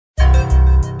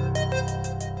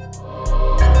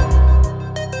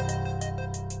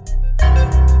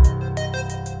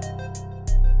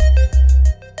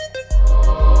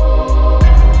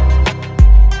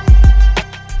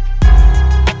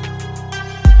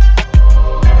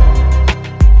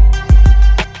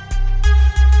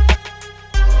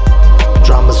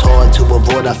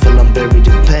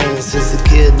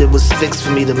fixed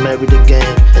for me to marry the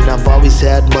game. And I've always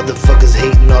had motherfuckers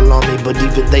hating all on me, but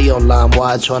even they online,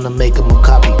 why trying to make them a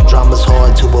copy? Drama's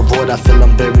hard to avoid, I feel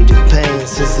I'm buried in pain.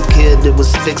 Since a kid it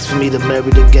was fixed for me to marry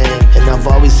the game. And I've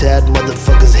always had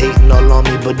motherfuckers hating all on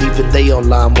me, but even they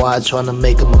online, why trying to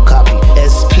make them a copy?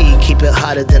 SP, keep it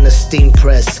hotter than a steam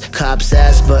press. Cops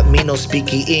ask, but me no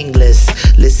speaky English.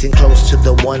 Listen close to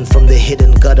the one from the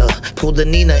hidden gutter. Pull the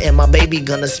Nina and my baby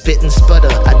gonna spit and sputter.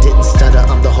 I didn't stutter,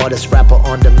 I'm the hardest rapper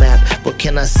on the map. What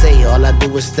can I say? All I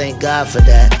do is thank God for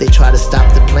that. They try to stop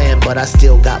the plan, but I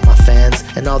still got my fans.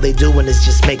 And all they doing is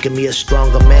just making me a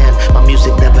stronger man. My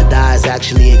music never dies,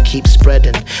 actually it keeps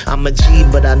spreading. I'm a G,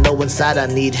 but I know inside I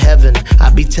need heaven. I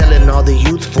be telling all the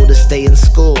youthful to stay in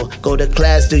school. Go to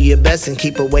class, do your best and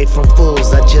keep away from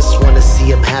fools. I just wanna see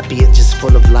them happy and just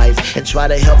full of life, and try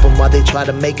to help them while they try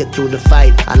to make it through the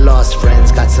fight. I lost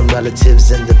friends, got some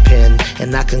relatives in the pen,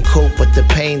 and I can cope with the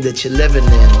pain that you're living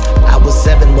in. I was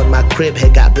 7 when my crib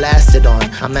had got blasted on.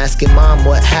 I'm asking mom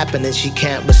what happened and she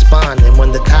can't respond. And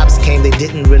when the cops came, they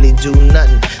didn't really do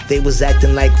nothing. They was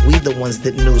acting like we the ones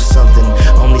that knew something.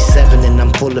 Only 7 and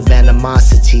I'm full of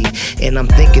animosity, and I'm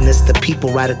thinking it's the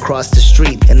people right across the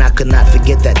street. And I could not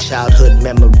forget that childhood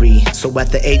memory. So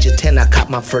at the age of 10 I caught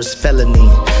my first felony,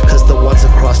 cause the ones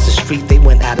across the street, they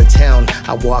went out of town.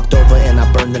 I walked over and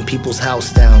I burned them people's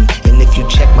house down. And if you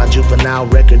check my juvenile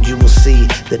record, you will see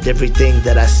that everything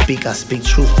that I speak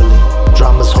truthfully.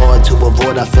 Drama's hard to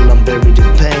avoid, I feel I'm buried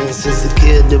in pain. Since a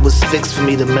kid it was fixed for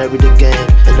me to marry the game.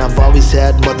 And I've always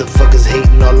had motherfuckers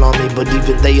hating all on me, but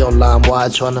even they online, why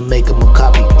trying to make them a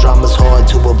copy? Drama's hard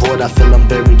to avoid, I feel I'm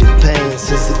buried in pain.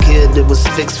 Since a kid it was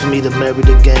fixed for me to marry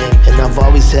the game. And I've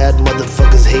always had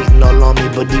motherfuckers hating all on me,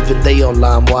 but even they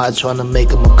online, why trying to make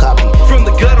them a copy? From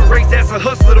the gutter race as a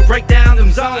hustler to break down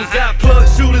them zones. Got plug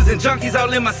shooters and junkies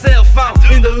all in my cell phone.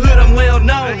 In the hood I'm well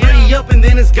known, re-up and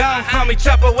then it's gone. Call me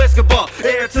Chapo Escobar,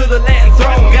 heir to the Latin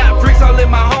throne. Got bricks all in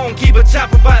my home, keep a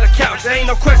chopper by the couch. Ain't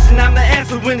no question I'm the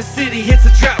answer when the city hits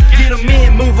a drought. Get them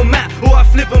in, move them out, or I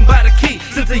flip them by the key.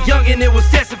 Since a youngin' it was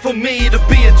destined for me to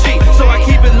be a G, so I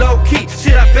keep it low key,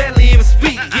 shit I barely even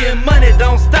speak. Getting money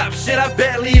don't stop, shit I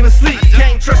barely even sleep.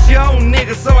 Can't trust your own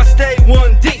nigga, so I stay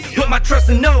 1 deep. Put my trust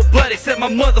in nobody except my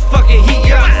motherfucking heat,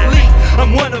 y'all sleep.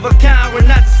 I'm one of a kind, we're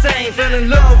not the same. Fell in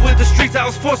love with the streets, I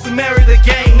was forced to marry the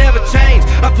game. Never changed,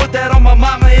 I put that on my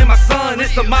mama and my son.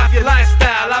 It's the mafia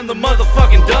lifestyle, I'm the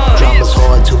motherfucking Don. Drama's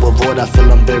hard to avoid, I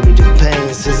feel I'm buried in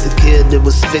pain. Since a kid it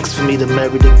was fixed for me to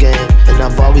marry the game. And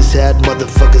I've always had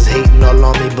motherfuckers hating all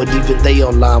on me, but even they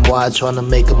online, why trying to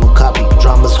make them a copy?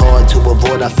 Drama's hard to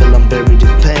avoid, I feel I'm buried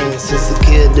in pain. Since a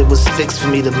kid it was fixed for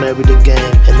me to marry the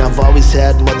game. And I've always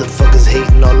had motherfuckers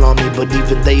hating all on me, but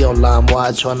even they online,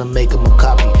 why trying to make them a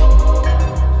copy?